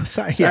 Yeah,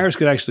 Cyrus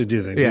could actually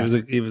do things. Yeah.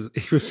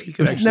 He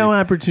could actually, no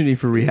opportunity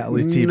for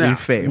reality TV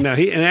fame. No,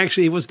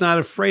 he was not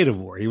afraid of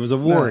war. He was a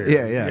warrior.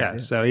 Yeah.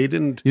 So he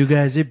didn't. You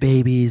guys are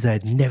babies.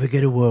 I'd never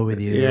go to war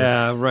with you.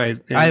 Yeah, right.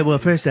 Well,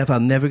 first off, I'll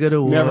never go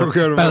to war. Never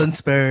go to bone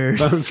spurs.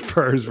 Bone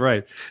spurs,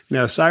 right.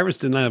 Now, Cyrus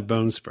did not have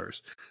bone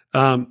spurs.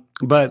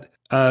 But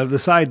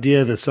this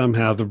idea that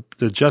somehow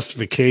the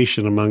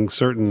justification among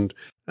certain,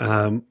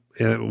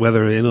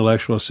 whether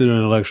intellectual,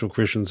 pseudo-intellectual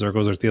Christian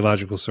circles or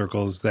theological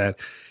circles, that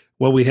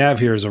what we have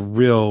here is a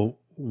real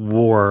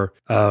war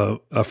for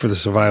the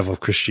survival of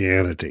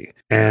Christianity.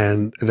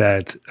 And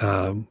that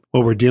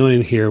what we're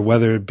dealing here,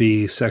 whether it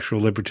be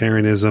sexual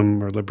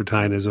libertarianism or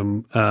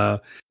libertinism,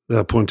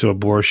 they'll point to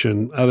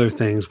abortion, other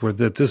things,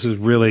 that this is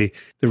really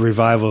the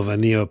revival of a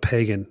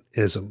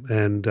neo-paganism.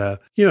 And,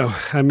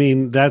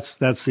 that's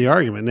the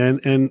argument.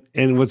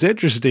 And what's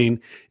interesting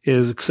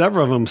is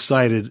several of them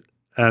cited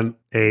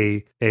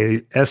a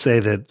essay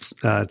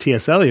that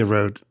T.S. Eliot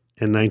wrote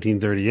in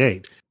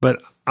 1938.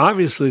 But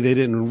obviously they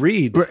didn't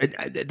read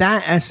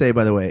that essay.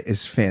 By the way,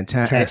 is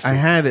fantastic. I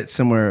have it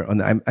somewhere on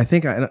the. I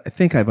think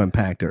I've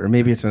unpacked it, or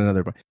maybe it's in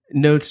another book.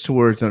 Notes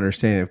towards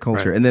understanding of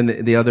culture, right. And then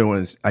the other one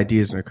is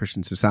ideas in a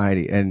Christian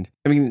society. And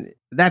I mean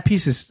that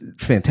piece is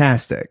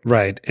fantastic,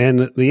 right?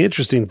 And the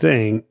interesting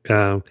thing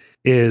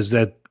is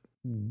that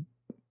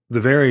the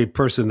very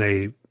person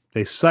they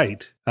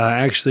cite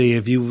actually,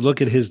 if you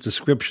look at his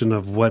description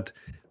of what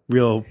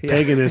real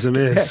paganism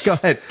is. Go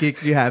ahead. Do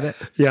you have it?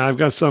 Yeah, I've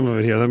got some of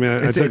it here.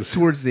 It's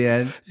towards the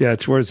end. Yeah,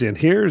 towards the end.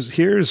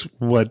 Here's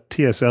what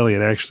T.S.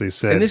 Eliot actually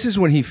said. And this is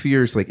when he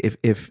fears, like,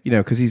 if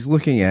because he's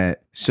looking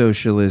at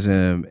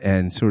socialism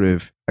and sort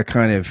of a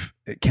kind of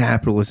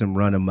capitalism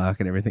run amok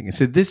and everything. And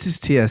so this is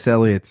T.S.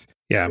 Eliot's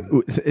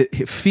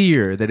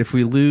fear that if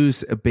we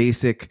lose a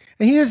basic,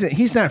 and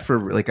he's not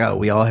for like, oh,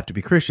 we all have to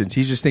be Christians.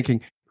 He's just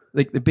thinking,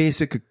 like the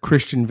basic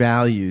Christian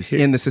values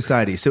in the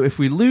society. So if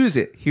we lose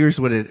it, here's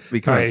what it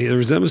becomes. Right. The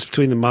resemblance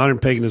between the modern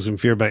paganism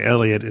feared by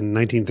Eliot in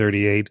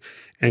 1938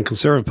 and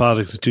conservative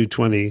politics in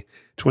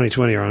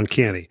 2020 are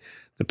uncanny.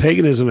 The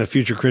paganism that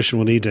future Christian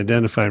will need to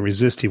identify and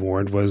resist, he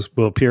warned,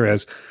 will appear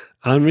as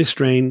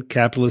unrestrained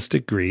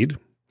capitalistic greed,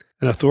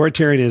 an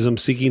authoritarianism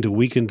seeking to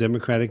weaken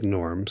democratic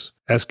norms,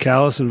 as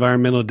callous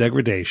environmental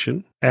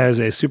degradation, as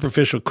a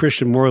superficial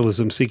Christian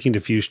moralism seeking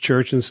to fuse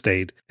church and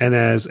state, and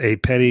as a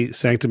petty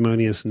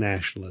sanctimonious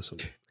nationalism.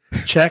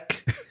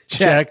 Check,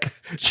 check,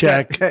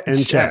 check,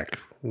 and check.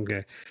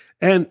 Okay.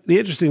 And the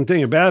interesting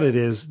thing about it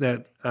is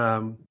that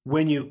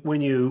when you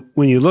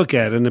look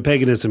at, and the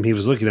paganism he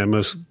was looking at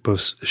most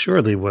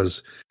assuredly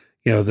was,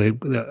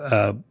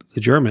 the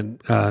German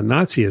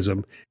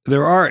Nazism.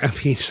 There are,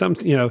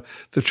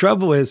 the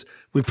trouble is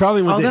we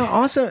probably went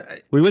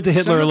to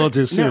Hitler a little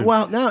too soon.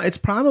 No, it's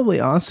probably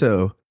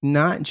also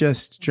not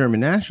just German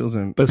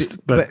nationalism,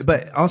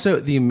 but also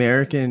the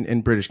American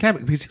and British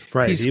Catholic. Because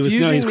he's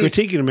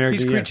critiquing America.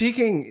 He's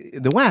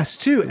critiquing the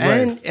West too,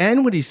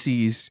 and what he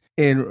sees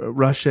in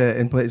Russia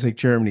and places like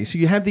Germany. So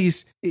you have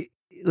these.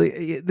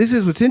 This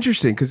is what's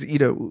interesting because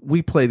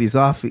we play these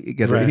off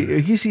together.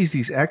 Right. He sees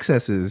these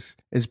excesses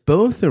as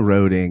both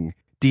eroding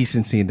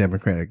decency and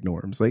democratic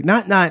norms, like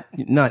not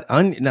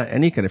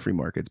any kind of free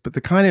markets, but the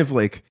kind of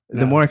like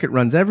the market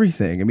runs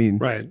everything. I mean,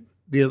 right?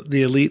 The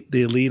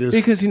elitists,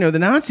 because the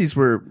Nazis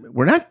were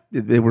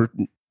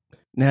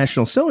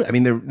national. So I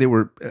mean, they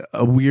were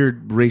a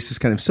weird racist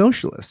kind of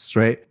socialists,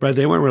 right? Right.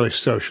 They weren't really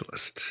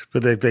socialist,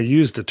 but they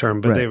used the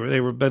term. But they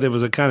were. But it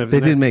was a kind of.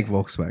 They did make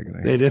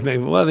Volkswagen. They did make.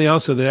 Well, they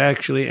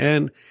actually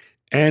and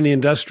the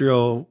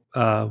industrial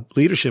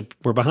leadership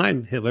were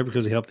behind Hitler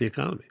because he helped the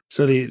economy.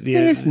 So the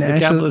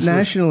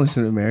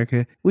nationalism in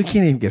America, we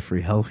can't even get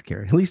free health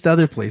care. At least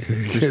other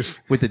places,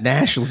 with the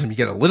nationalism, you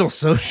get a little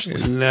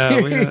socialism. No.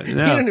 You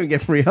don't even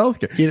get free health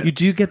care. You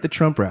do get the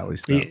Trump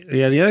rallies, though.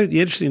 The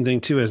interesting thing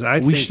too is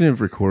we shouldn't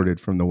have recorded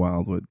from the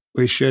Wildwood.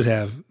 We should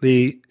have.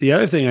 The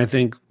other thing I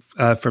think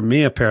for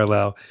me a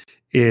parallel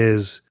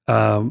is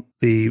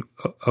the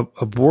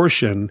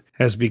abortion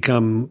has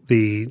become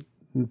the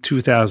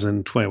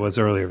 2020 was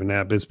earlier than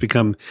that, but it's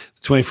become the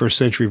 21st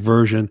century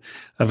version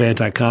of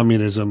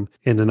anti-communism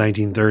in the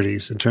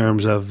 1930s in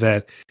terms of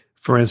that.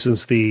 For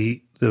instance,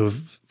 you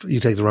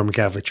take the Roman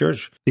Catholic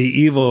Church, the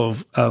evil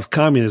of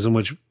communism,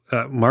 which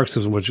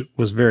Marxism, which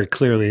was very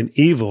clearly an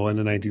evil in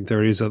the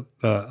 1930s,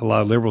 a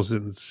lot of liberals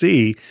didn't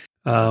see.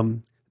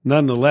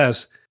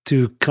 Nonetheless,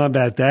 to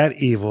combat that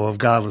evil of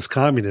godless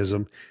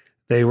communism,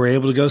 they were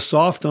able to go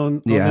soft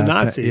on the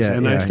Nazis.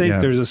 I think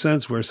there's a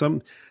sense where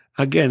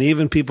again,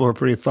 even people who are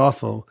pretty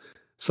thoughtful,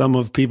 some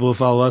of people who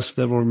follow us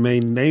that will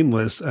remain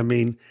nameless. I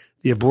mean,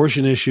 the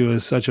abortion issue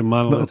is such a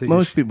monolithic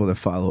Most people that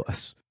follow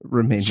us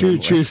remain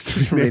choose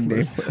to remain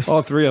nameless.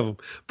 All three of them.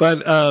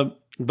 But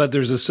But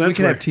there's a sense We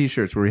could where, have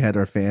T-shirts where we had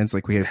our fans,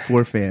 like we had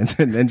 4 fans,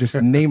 and then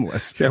just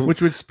nameless,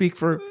 which would speak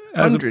for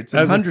hundreds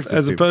and hundreds.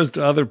 As of people. opposed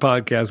to other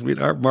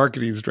podcasts, our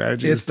marketing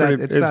strategy It's is pretty,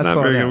 not- it's it's not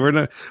not very thought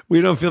good.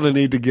 We don't feel the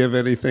need to give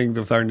anything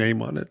with our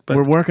name on it. But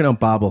We're working on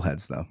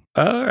bobbleheads, though.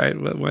 all right,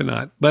 well, why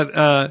not? But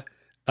I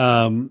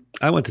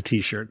want the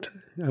T-shirt.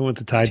 I want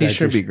the tie-dye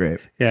T-shirt would be great.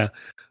 Yeah.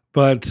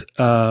 But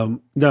no,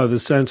 the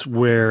sense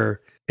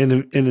where in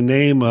the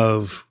name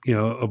of,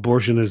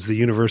 abortion is the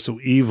universal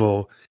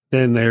evil,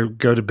 then they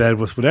go to bed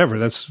with whatever.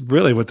 That's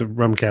really what the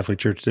Roman Catholic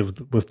Church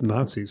did with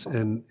Nazis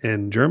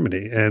in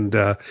Germany and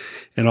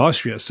in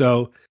Austria.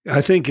 So I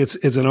think it's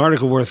an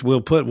article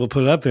we'll put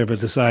it up there.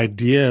 But this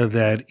idea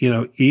that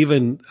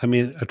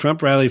a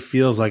Trump rally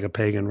feels like a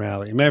pagan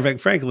rally. Matter of fact,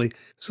 frankly,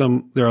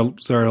 there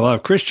are a lot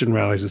of Christian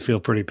rallies that feel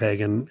pretty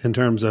pagan in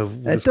terms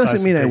of. That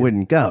doesn't mean I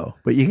wouldn't go,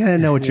 but you got to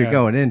know what you're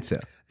going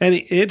into. And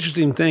the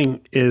interesting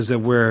thing is that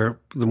one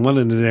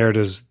of the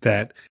narratives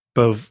that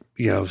both,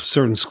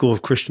 certain school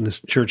of Christian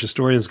church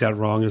historians got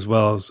wrong, as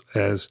well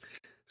as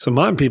some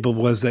modern people,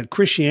 was that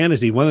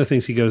Christianity, one of the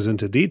things he goes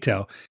into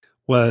detail,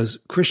 was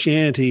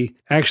Christianity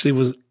actually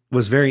was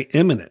very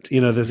imminent.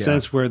 The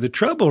sense where the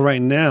trouble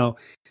right now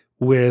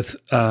with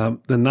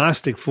the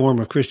Gnostic form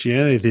of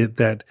Christianity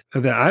that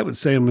I would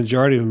say a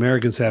majority of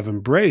Americans have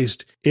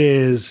embraced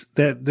is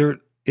that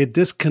it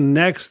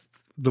disconnects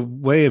the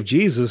way of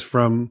Jesus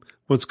from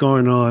what's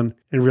going on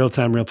in real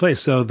time, real place.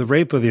 So the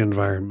rape of the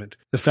environment,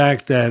 the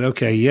fact that,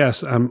 okay,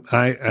 yes, I'm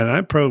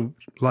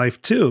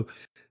pro-life too,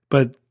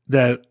 but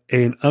that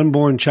an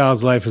unborn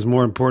child's life is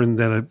more important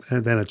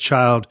than a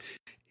child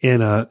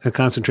in a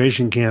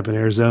concentration camp in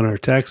Arizona or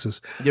Texas.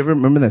 You ever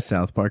remember that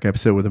South Park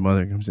episode where the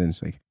mother comes in and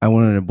is like, I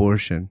want an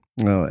abortion.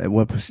 Oh, at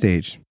what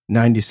stage?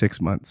 96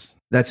 months.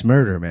 That's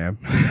murder, ma'am.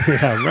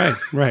 Yeah,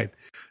 right.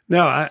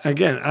 No, I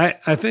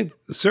think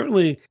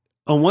certainly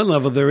on one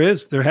level there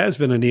has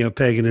been a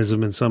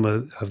neo-paganism in some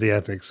of the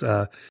ethics.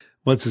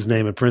 What's his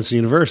name at Princeton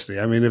University?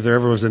 I mean, if there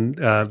ever was the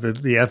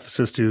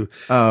ethicist who,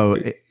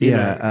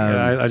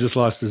 I just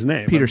lost his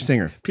name. Peter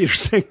Singer. Peter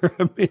Singer.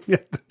 I mean,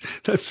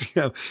 that's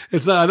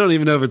it's not. I don't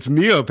even know if it's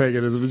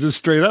neo-paganism. It's just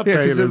straight up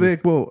paganism.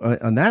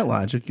 Like, on that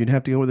logic, you'd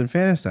have to go with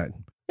infanticide.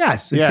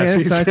 Yes,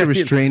 infanticide is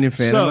restrained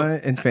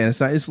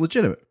infanticide is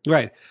legitimate,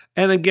 right?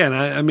 And again,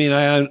 I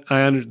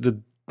under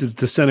the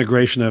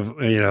disintegration of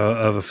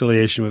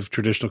affiliation with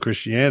traditional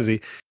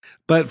Christianity,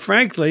 but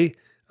frankly,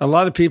 a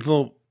lot of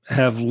people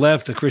have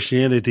left a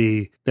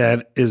Christianity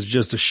that is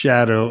just a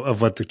shadow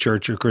of what the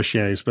church or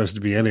Christianity is supposed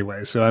to be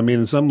anyway. So, I mean,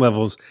 in some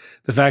levels,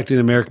 the fact that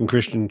the American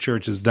Christian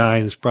church is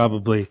dying is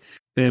probably,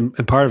 and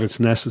part of it's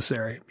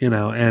necessary,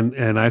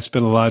 and I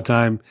spend a lot of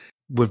time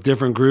with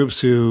different groups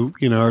who,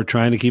 are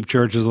trying to keep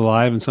churches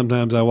alive. And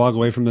sometimes I walk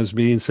away from those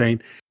meetings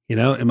saying,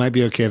 it might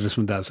be okay if this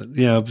one doesn't,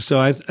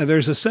 so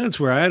there's a sense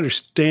where I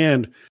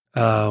understand.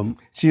 So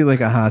you're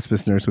like a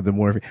hospice nurse with the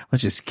morphine.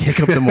 Let's just kick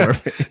up the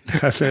morphine.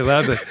 I say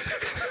loud.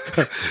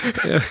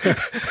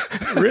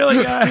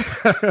 Really, guy?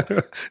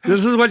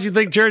 This is what you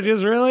think church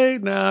is? Really?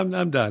 No,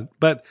 I'm done.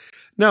 But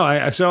no,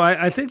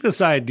 I think this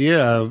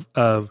idea of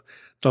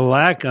the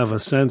lack of a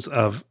sense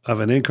of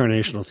an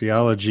incarnational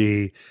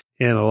theology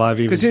in a lot of,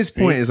 because his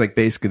point is like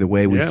basically the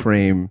way we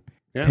frame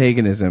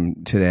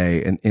paganism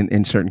today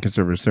in certain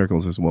conservative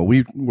circles as well.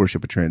 We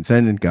worship a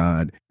transcendent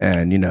God,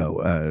 and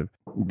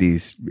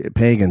these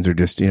pagans are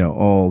just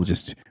all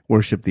just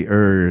worship the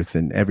earth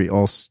and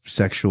all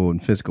sexual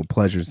and physical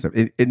pleasures and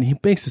stuff. And he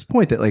makes this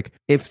point that like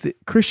if the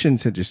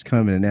Christians had just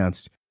come and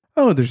announced,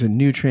 oh, there's a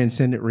new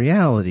transcendent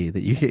reality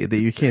that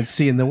you can't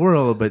see in the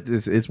world, but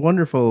it's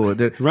wonderful.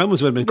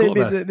 Romans would have been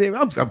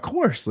cool. Of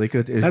course, like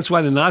that's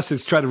why the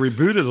Gnostics try to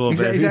reboot it a little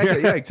bit.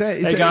 Exactly. Yeah,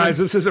 exactly. Hey guys,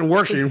 this isn't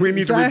working. We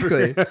need to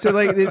reboot it. So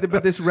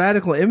but this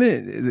radical,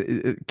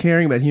 imminent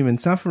caring about human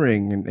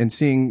suffering and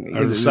seeing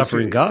the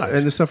suffering God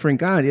and the suffering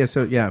God. Yeah.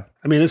 So yeah.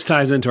 I mean, this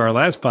ties into our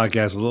last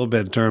podcast a little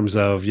bit in terms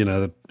of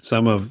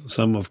some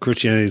of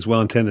Christianity's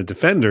well-intended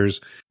defenders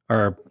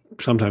are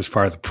sometimes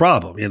part of the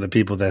problem. The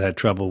people that had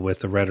trouble with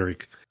the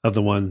rhetoric of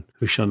the one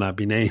who shall not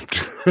be named.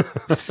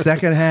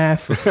 Second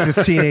half of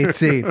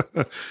 1518.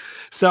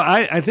 So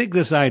I think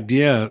this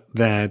idea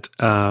that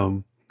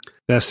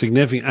that's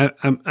significant.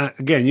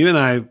 Again, you and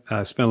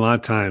I spent a lot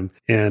of time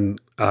in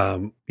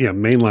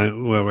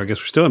mainline. Well, I guess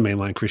we're still in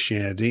mainline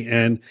Christianity,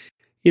 and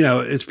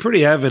it's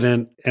pretty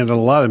evident in a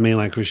lot of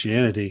mainline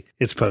Christianity,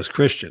 it's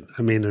post-Christian.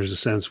 I mean, there's a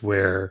sense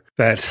where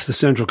that the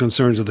central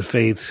concerns of the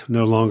faith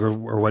no longer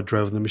are what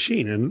drove the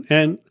machine.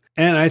 And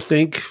I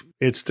think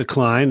it's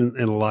decline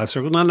in a lot of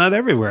circles, not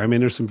everywhere. I mean,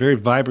 there's some very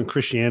vibrant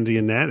Christianity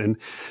in that. And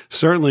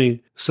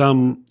certainly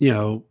some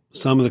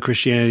of the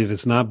Christianity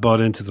that's not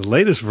bought into the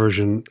latest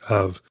version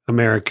of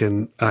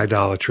American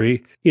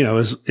idolatry,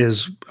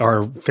 is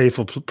our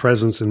faithful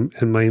presence in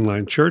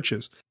mainline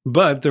churches.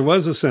 But there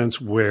was a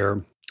sense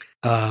where,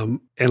 in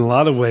a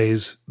lot of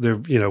ways,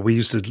 we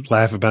used to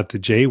laugh about the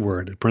J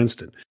word at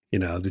Princeton,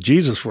 the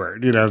Jesus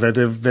word,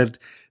 that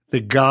the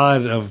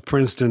God of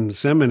Princeton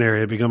Seminary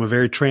had become a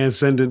very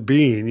transcendent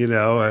being,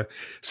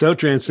 so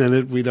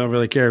transcendent we don't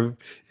really care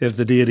if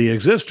the deity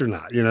exists or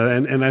not,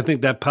 and I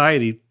think that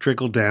piety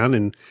trickled down,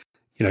 and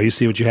you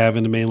see what you have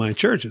in the mainline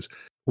churches.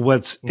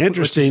 What's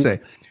interesting, say?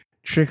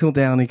 Trickle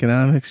down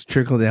economics,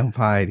 trickle down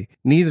piety.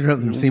 Neither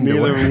of them seem to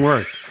work. Neither of them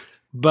work,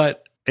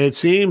 but it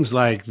seems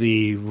like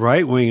the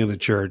right wing of the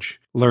church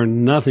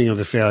learned nothing of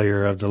the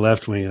failure of the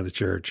left wing of the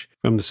church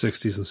from the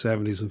 60s and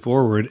 70s and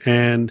forward.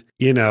 And,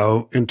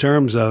 in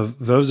terms of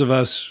those of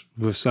us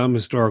with some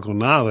historical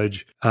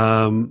knowledge,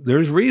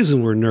 there's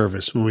reason we're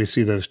nervous when we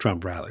see those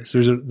Trump rallies.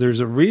 There's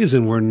a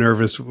reason we're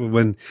nervous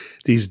when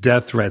these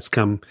death threats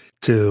come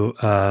to,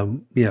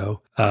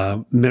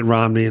 Mitt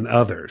Romney and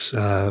others.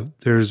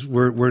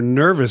 We're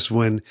nervous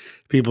when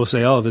people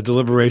say, oh, the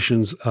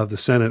deliberations of the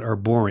Senate are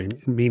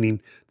boring,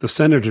 meaning the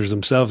senators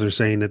themselves are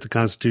saying that the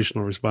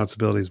constitutional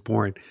responsibility is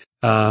boring.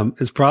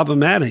 It's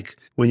problematic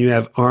when you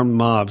have armed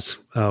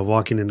mobs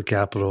walking in the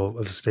capital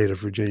of the state of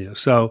Virginia.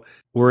 So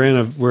we're in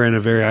a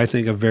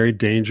very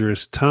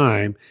dangerous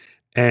time.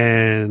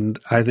 And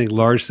I think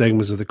large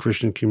segments of the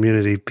Christian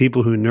community,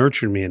 people who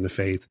nurtured me in the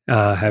faith,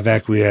 have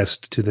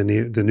acquiesced to the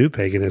new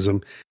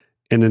paganism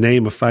in the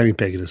name of fighting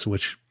paganism,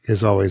 which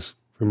is always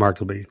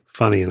remarkably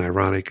funny and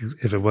ironic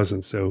if it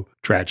wasn't so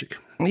tragic.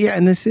 Yeah,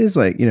 and this is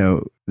like,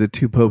 the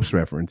two popes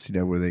reference,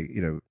 where they,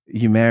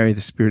 you marry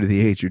the spirit of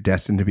the age, you're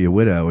destined to be a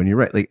widow. And you're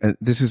right. Like,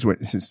 this is what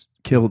has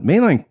killed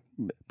mainline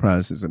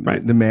Protestantism,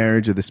 right? The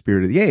marriage of the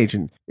spirit of the age.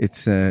 And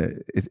it's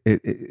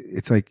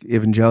like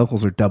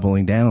evangelicals are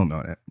doubling down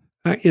on it.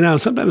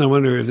 Sometimes I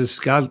wonder if this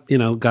God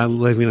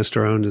leaving us to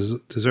our own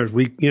desert.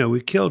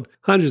 We killed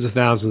hundreds of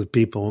thousands of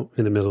people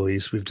in the Middle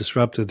East. We've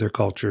disrupted their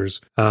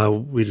cultures.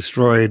 We've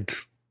destroyed.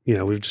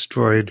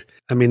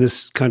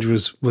 This country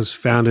was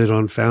founded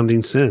on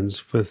founding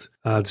sins with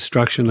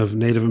destruction of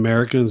Native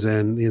Americans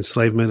and the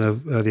enslavement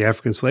of the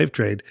African slave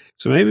trade.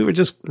 So maybe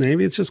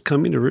it's just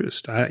coming to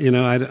roost. I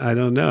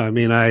don't know.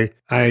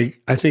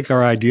 I think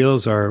our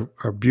ideals are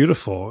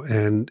beautiful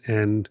and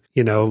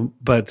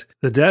but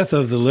the death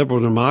of the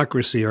liberal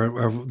democracy,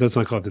 or let's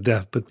not call it the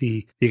death, but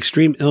the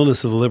extreme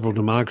illness of the liberal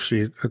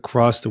democracy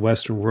across the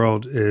Western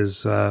world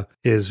is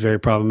very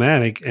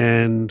problematic.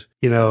 And,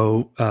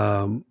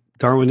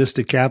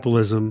 Darwinistic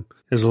capitalism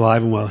is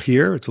alive and well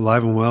here. It's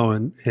alive and well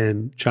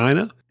in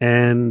China.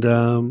 And,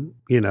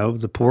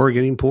 the poor are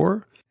getting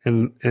poorer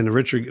and the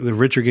rich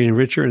are getting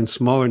richer in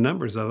smaller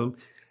numbers of them.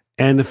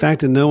 And the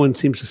fact that no one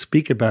seems to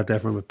speak about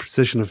that from a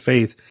position of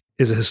faith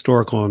is a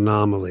historical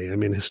anomaly.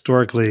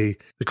 Historically,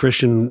 the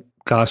Christian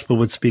gospel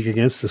would speak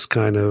against this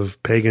kind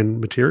of pagan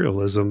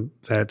materialism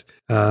that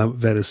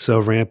is so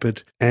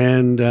rampant.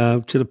 And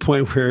to the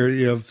point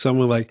where,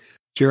 someone like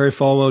Jerry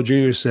Falwell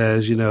Jr.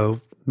 says,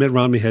 Mitt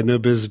Romney had no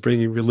business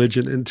bringing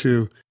religion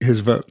into his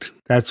vote.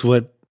 That's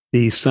what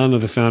the son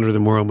of the founder of the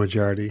Moral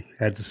Majority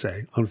had to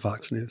say on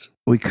Fox News.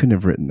 We couldn't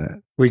have written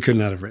that. We could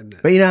not have written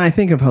that. But, I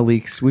think of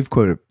Halik, we've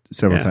quoted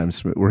several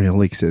times where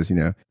Halik says,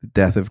 the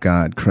death of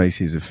God,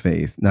 crises of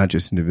faith, not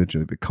just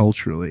individually, but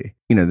culturally,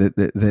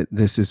 that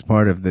this is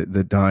part of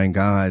the dying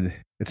God.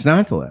 It's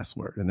not the last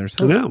word. And there's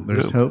hope.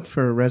 There's hope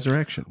for a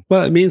resurrection.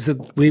 Well, it means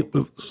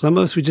that some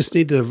of us, we just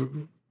need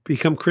to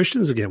become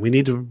Christians again.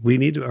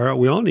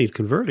 We all need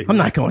converting. I'm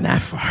not going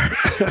that far.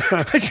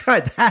 I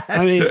tried that.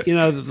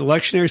 The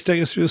lectionaries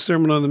take us through the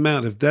Sermon on the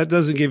Mount. If that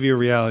doesn't give you a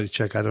reality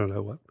check, I don't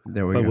know what.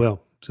 There we go.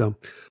 Will. So,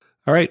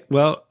 all right.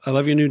 Well, I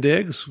love your new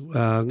digs.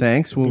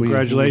 Thanks.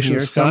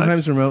 Congratulations, Scott.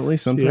 Sometimes remotely,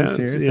 sometimes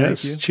here.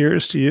 Yes. Thank you.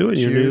 Cheers to you and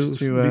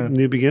cheers your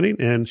new beginning.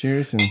 And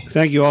cheers. And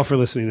thank you all for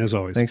listening, as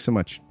always. Thanks so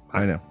much.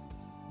 I know.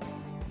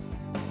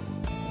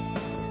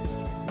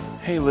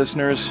 Hey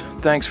listeners,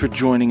 thanks for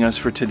joining us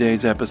for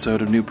today's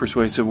episode of New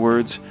Persuasive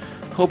Words.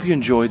 Hope you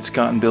enjoyed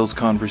Scott and Bill's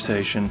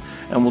conversation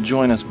and will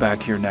join us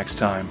back here next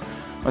time.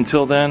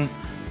 Until then,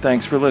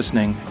 thanks for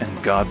listening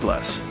and God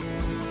bless.